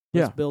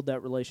 Let's build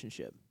that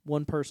relationship,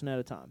 one person at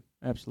a time.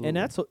 Absolutely.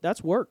 And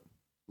that's work.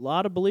 A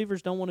lot of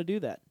believers don't want to do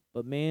that.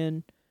 But,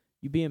 man,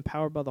 you be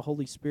empowered by the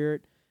Holy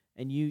Spirit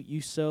and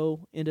you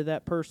sow into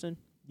that person,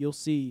 you'll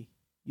see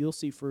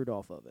fruit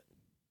off of it.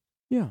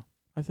 Yeah,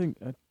 I think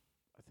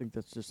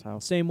that's just how.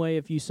 Same way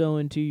if you sow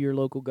into your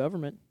local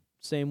government.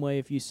 Same way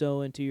if you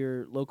sow into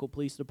your local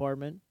police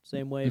department.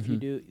 Same way if you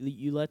do,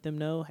 you let them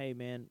know, hey,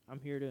 man,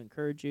 I'm here to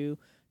encourage you,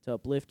 to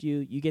uplift you.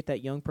 You get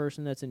that young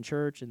person that's in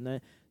church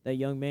and that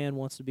young man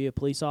wants to be a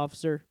police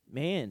officer.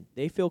 Man,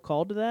 they feel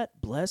called to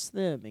that. Bless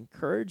them.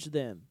 Encourage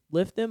them.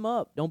 Lift them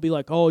up. Don't be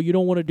like, oh, you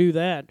don't want to do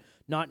that.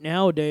 Not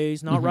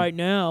nowadays. Not right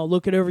now.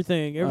 Look at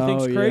everything.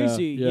 Everything's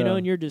crazy.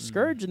 And you're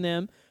discouraging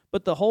them.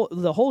 But the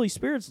Holy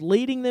Spirit's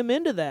leading them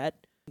into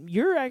that.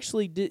 You're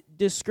actually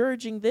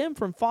discouraging them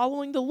from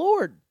following the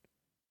Lord.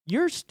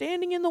 You're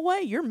standing in the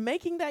way. You're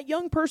making that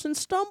young person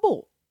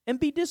stumble and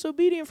be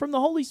disobedient from the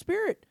Holy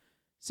Spirit.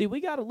 See, we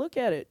got to look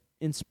at it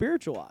in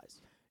spiritual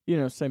eyes.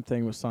 Same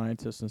thing with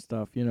scientists and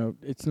stuff.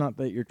 It's not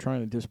that you're trying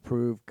to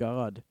disprove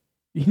God.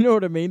 You know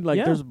what I mean?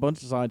 Like, there's a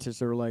bunch of scientists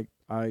that are like,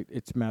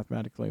 it's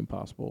mathematically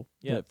impossible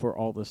for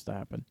all this to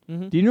happen.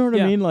 Mm-hmm. Do you know what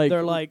I mean? Like,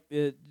 they're like,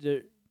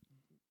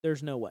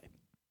 there's no way.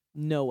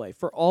 No way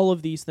for all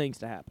of these things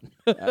to happen.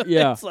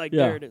 It's like,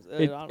 there it is.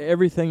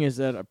 Everything is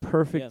at a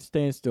perfect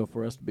standstill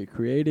for us to be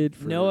created.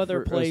 No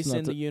other place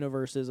in the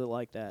universe is it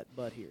like that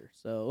but here.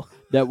 So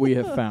that we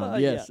have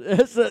found. Yes.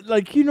 It's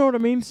like, you know what I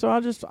mean? So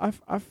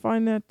I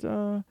find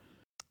that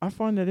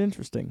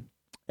interesting.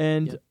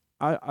 And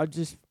I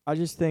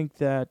just think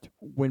that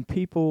when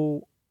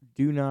people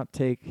do not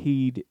take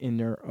heed in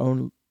their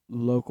own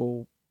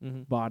local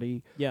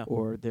body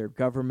or their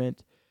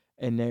government,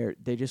 and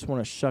they just want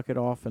to shuck it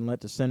off and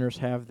let the sinners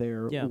have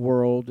their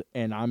world,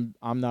 and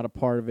I'm not a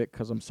part of it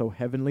because I'm so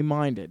heavenly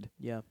minded.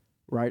 Yeah,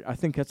 right. I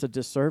think that's a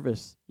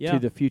disservice to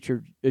the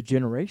future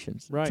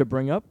generations. Right. To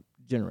bring up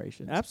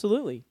generations.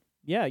 Absolutely.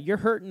 Yeah, you're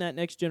hurting that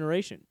next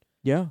generation.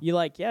 Yeah.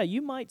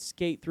 You might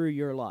skate through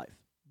your life,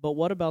 but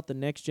what about the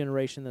next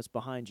generation that's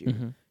behind you?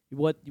 Mm-hmm.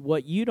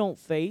 What you don't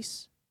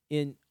face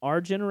in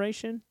our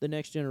generation, the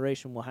next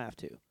generation will have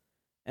to.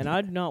 And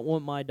I do not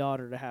want my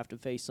daughter to have to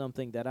face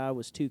something that I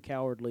was too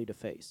cowardly to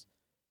face.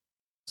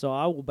 So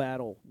I will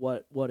battle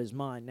what is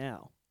mine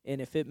now. And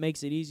if it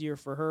makes it easier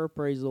for her,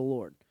 praise the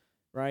Lord,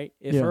 right?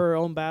 If her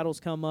own battles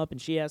come up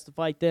and she has to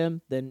fight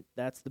them, then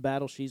that's the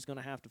battle she's going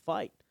to have to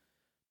fight.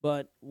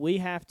 But we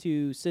have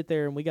to sit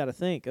there and we got to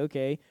think,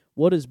 okay,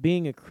 what does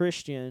being a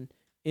Christian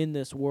in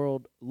this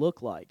world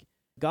look like?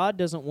 God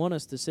doesn't want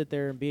us to sit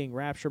there and being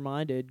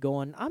rapture-minded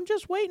going, I'm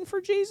just waiting for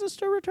Jesus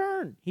to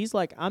return. He's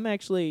like, I'm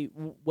actually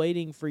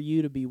waiting for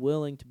you to be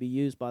willing to be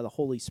used by the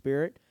Holy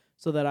Spirit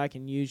so that I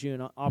can use you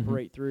and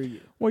operate through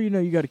you. Well,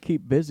 you got to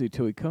keep busy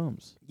till he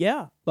comes.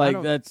 Yeah.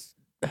 Like,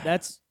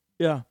 that's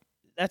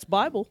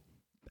Bible.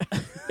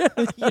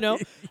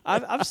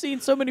 I've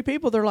seen so many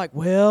people, they're like,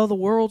 well, the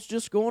world's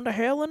just going to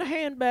hell in a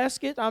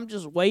handbasket. I'm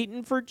just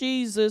waiting for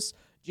Jesus.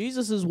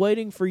 Jesus is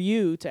waiting for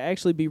you to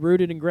actually be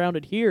rooted and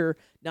grounded here,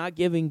 not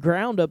giving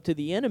ground up to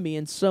the enemy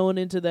and sowing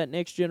into that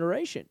next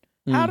generation.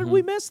 Mm-hmm. How did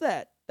we miss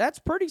that? That's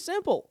pretty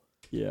simple.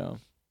 Yeah.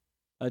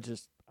 I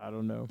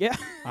don't know. Yeah.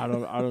 I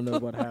don't know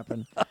what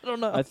happened. I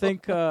don't know. I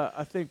think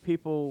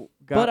people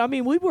got. But I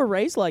mean, we were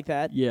raised like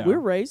that. Yeah. We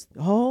were raised,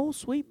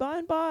 sweet by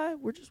and by.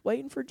 We're just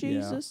waiting for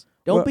Jesus.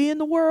 Yeah. Don't be in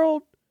the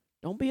world.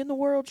 Don't be in the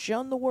world.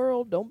 Shun the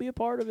world. Don't be a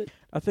part of it.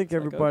 I think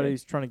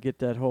everybody's trying to get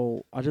that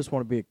whole, I just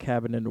want to be a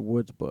cabin in the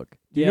woods book.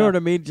 Do you know what I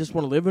mean? Just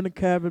want to live in a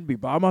cabin, be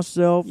by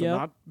myself, and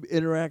not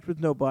interact with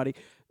nobody.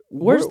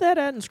 Where's that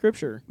at in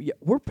Scripture? Yeah,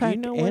 we're pack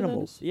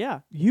animals. Yeah.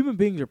 Human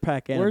beings are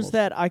pack animals. Where's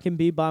that I can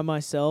be by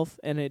myself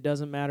and it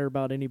doesn't matter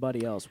about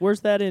anybody else?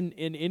 Where's that in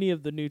any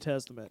of the New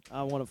Testament?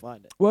 I want to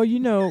find it. Well,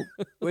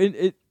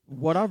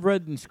 what I've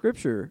read in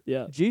Scripture,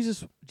 Yeah.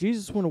 Jesus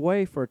went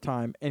away for a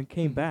time and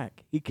came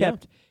back. He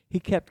kept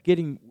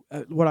getting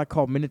what I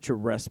call miniature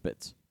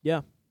respites.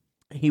 Yeah.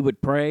 He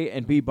would pray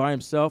and be by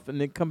himself, and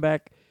then come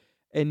back,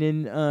 and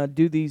then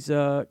do these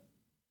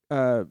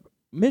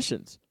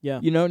missions. Yeah.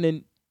 And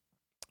then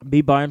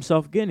be by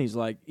himself again. He's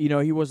like,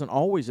 he wasn't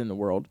always in the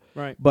world,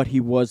 Right. but he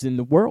was in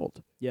the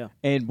world. Yeah.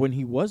 And when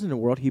he was in the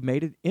world, he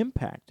made an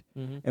impact.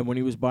 Mm-hmm. And when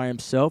he was by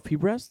himself, he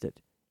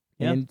rested.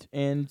 Yeah.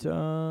 And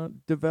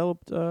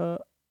developed.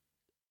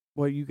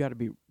 Well, you got to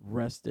be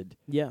rested.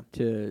 Yeah.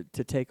 To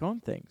take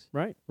on things.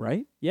 Right.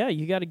 Right. Yeah,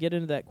 you got to get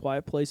into that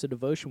quiet place of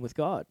devotion with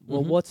God.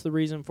 Well, Mhm. what's the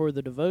reason for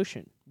the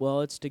devotion?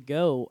 Well, it's to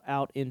go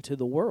out into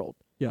the world.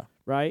 Yeah.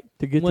 Right?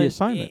 To get the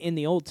assignment. In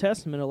the Old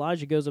Testament,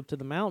 Elijah goes up to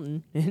the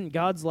mountain, and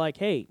God's like,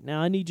 hey, now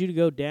I need you to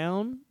go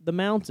down the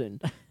mountain,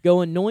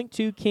 go anoint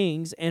 2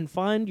 kings, and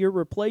find your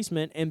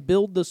replacement and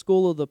build the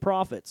school of the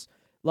prophets.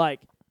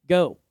 Like,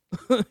 go.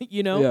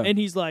 Yeah. And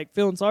he's like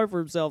feeling sorry for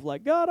himself,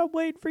 like, God, I'm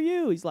waiting for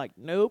you. He's like,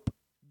 nope,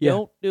 Yeah.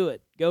 don't do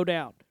it. Go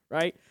down,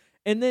 right?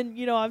 And then,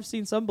 I've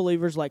seen some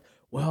believers like,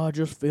 well, I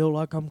just feel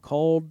like I'm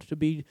called to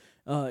be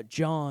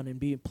John and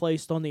being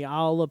placed on the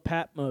Isle of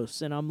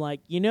Patmos. And I'm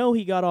like, he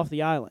got off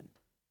the island,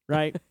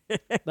 right?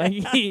 Like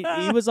he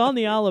was on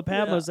the Isle of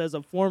Patmos as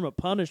a form of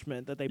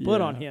punishment that they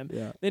put on him.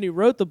 Yeah. Then he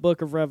wrote the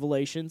book of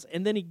Revelations,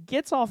 and then he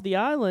gets off the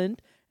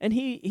island, and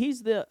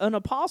he's an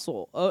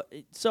apostle.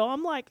 So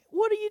I'm like,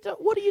 what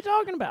are you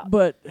talking about?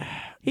 But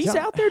He's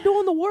out there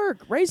doing the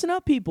work, raising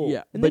up people.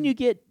 Yeah, And then you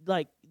get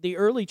like the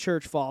early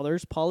church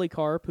fathers,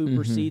 Polycarp, who Mhm.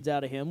 proceeds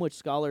out of him, which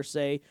scholars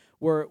say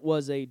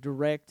was a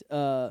direct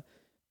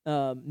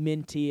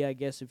mentee, I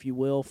guess, if you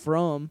will,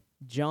 from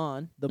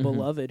John, the Mhm.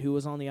 beloved, who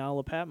was on the Isle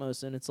of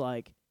Patmos. And it's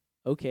like,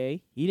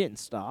 okay, he didn't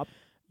stop.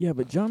 Yeah,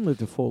 but John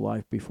lived a full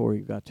life before he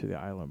got to the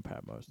island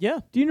Patmos. Yeah.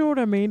 Do you know what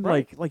I mean?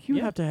 Right. Like you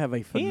Yeah. have to have a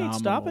ain't phenomenal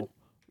stopping.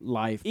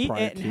 life And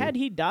prior to. had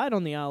he died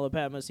on the Isle of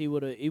Patmos, he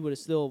would have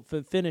still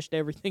finished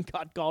everything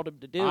God called him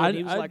to do. I- And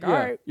he was I- like, yeah, all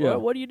right, yeah.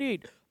 well, what do you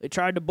need? They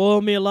tried to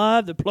boil me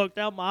alive. They plucked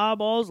out my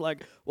eyeballs.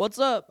 Like, what's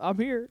up? I'm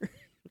here.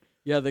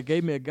 Yeah, they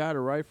gave me a guy to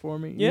write for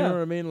me. Yeah. You know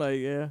what I mean? Like,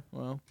 yeah,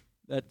 well,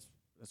 that's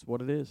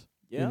what it is.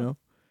 Yeah.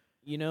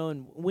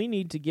 And we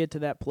need to get to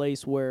that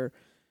place where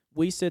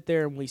we sit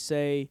there and we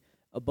say,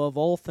 above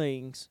all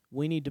things,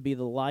 we need to be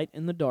the light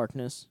in the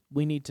darkness.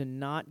 We need to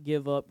not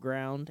give up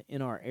ground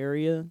in our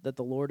area that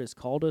the Lord has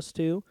called us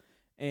to.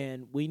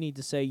 And we need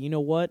to say, you know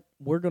what?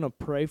 We're going to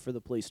pray for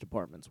the police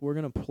departments. We're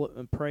going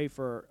to pray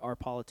for our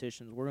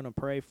politicians. We're going to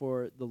pray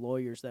for the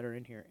lawyers that are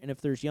in here. And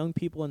if there's young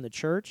people in the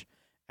church,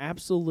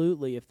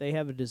 absolutely, if they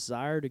have a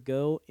desire to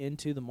go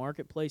into the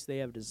marketplace, they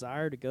have a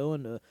desire to go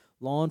into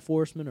law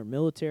enforcement or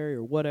military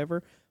or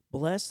whatever,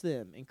 bless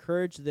them,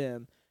 encourage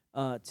them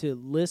to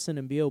listen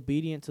and be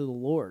obedient to the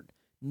Lord,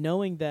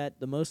 knowing that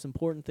the most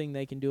important thing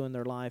they can do in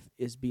their life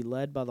is be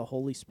led by the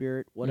Holy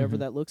Spirit, whatever Mhm.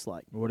 that looks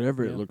like.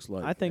 Whatever You it know, looks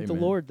like. I thank the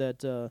Amen. Lord that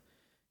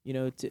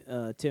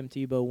Tim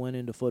Tebow went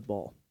into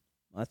football.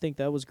 I think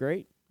that was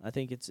great. I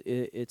think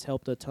it's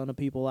helped a ton of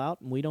people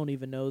out, and we don't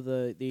even know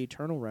the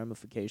eternal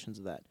ramifications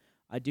of that.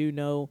 I do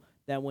know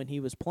that when he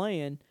was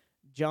playing,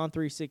 John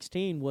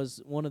 3:16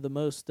 was one of the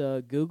most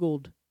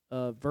Googled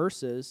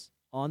verses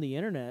on the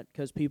internet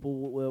because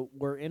people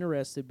were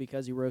interested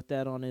because he wrote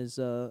that on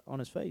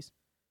his face.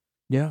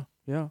 Yeah,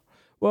 yeah.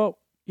 Well,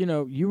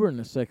 you were in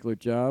a secular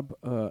job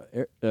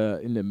in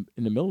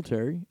the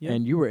military, Yeah.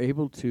 and you were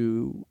able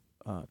to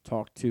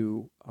talk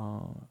to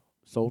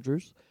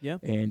soldiers Yeah.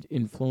 and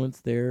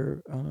influence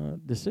their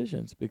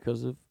decisions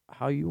because of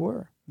how you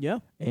were. Yeah.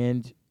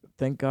 And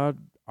thank God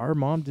our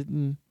mom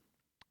didn't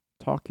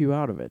talk you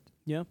out of it.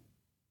 Yeah.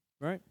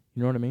 Right.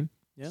 You know what I mean?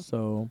 Yeah.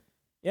 So,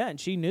 Yeah, and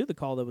she knew the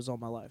call that was on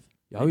my life.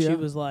 oh And yeah. she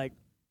was like,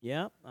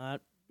 yeah, I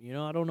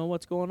don't know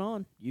what's going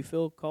on. You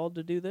feel called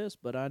to do this,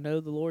 but I know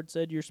the Lord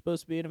said you're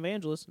supposed to be an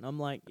evangelist. And I'm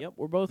like, yep,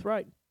 we're both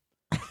right.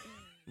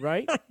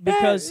 Right?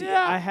 Because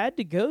Yeah. I had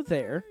to go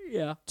there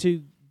yeah.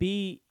 to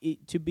be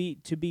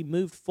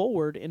moved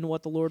forward in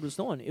what the Lord was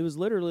doing. It was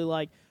literally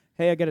like,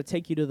 hey, I got to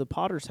take you to the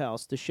potter's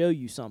house to show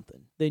you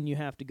something. Then you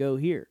have to go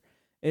here.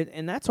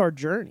 And that's our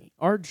journey.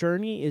 Our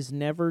journey is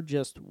never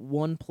just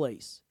one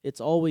place.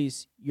 It's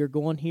always you're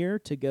going here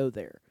to go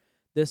there.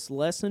 This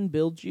lesson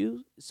builds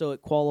you so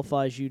it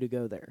qualifies you to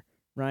go there,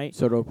 right?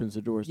 So it opens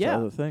the doors Yeah, to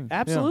other things.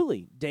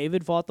 Absolutely.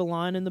 David fought the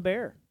lion and the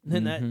bear.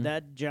 And Mhm.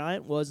 that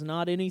giant was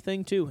not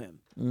anything to him.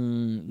 Yeah.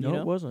 No,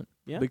 know? it wasn't.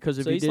 Yeah. Because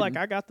if so he he's like,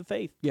 didn't- I got the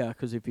faith. Yeah,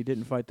 because if he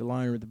didn't fight the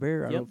lion or the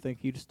bear, I Yep. don't think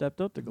he'd have stepped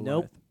up to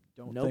Goliath. Nope.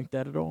 Don't Nope. think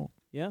that at all.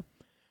 Yeah.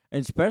 And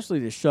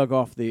especially to shuck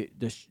off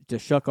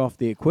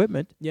the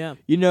equipment. Yeah.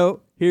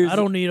 Here's I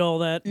don't need all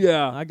that.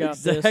 Yeah, I got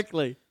this.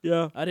 exactly.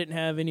 Yeah, I didn't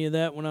have any of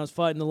that when I was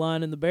fighting the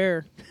lion and the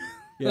bear.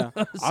 yeah.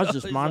 I was So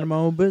just he's minding like- my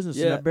own business,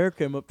 Yeah. and that bear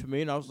came up to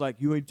me, and I was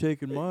like, "You ain't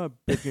taking my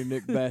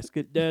picnic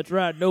basket." That's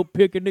right. No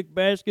picnic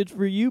baskets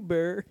for you,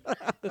 bear.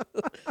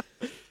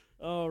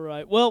 All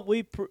right. Well,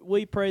 we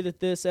pray that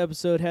this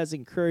episode has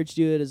encouraged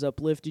you. It has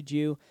uplifted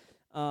you.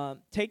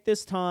 Take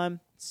this time,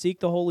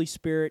 seek the Holy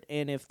Spirit,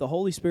 and if the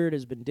Holy Spirit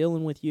has been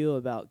dealing with you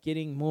about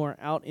getting more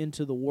out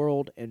into the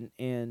world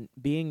and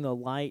being the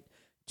light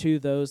to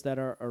those that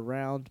are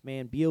around,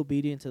 man, be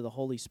obedient to the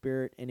Holy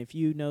Spirit. And if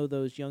you know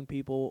those young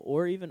people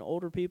or even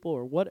older people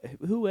or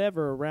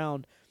whoever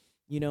around,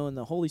 and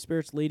the Holy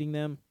Spirit's leading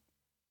them,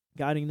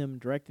 guiding them,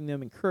 directing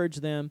them, encourage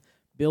them,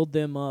 build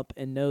them up,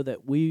 and know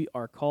that we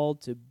are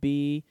called to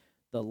be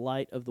the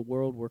light of the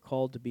world. We're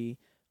called to be,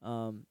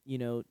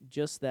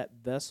 just that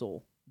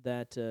vessel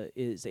that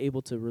is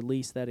able to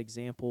release that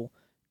example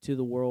to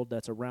the world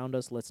that's around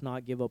us. Let's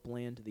not give up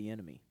land to the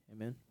enemy.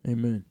 Amen?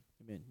 Amen.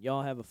 Amen.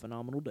 Y'all have a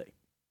phenomenal day.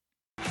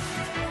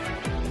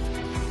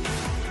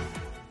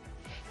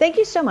 Thank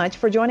you so much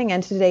for joining in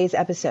today's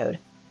episode.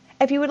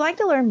 If you would like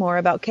to learn more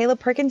about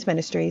Caleb Perkins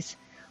Ministries,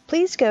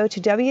 please go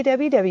to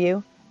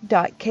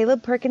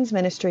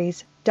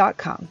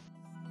www.calebperkinsministries.com.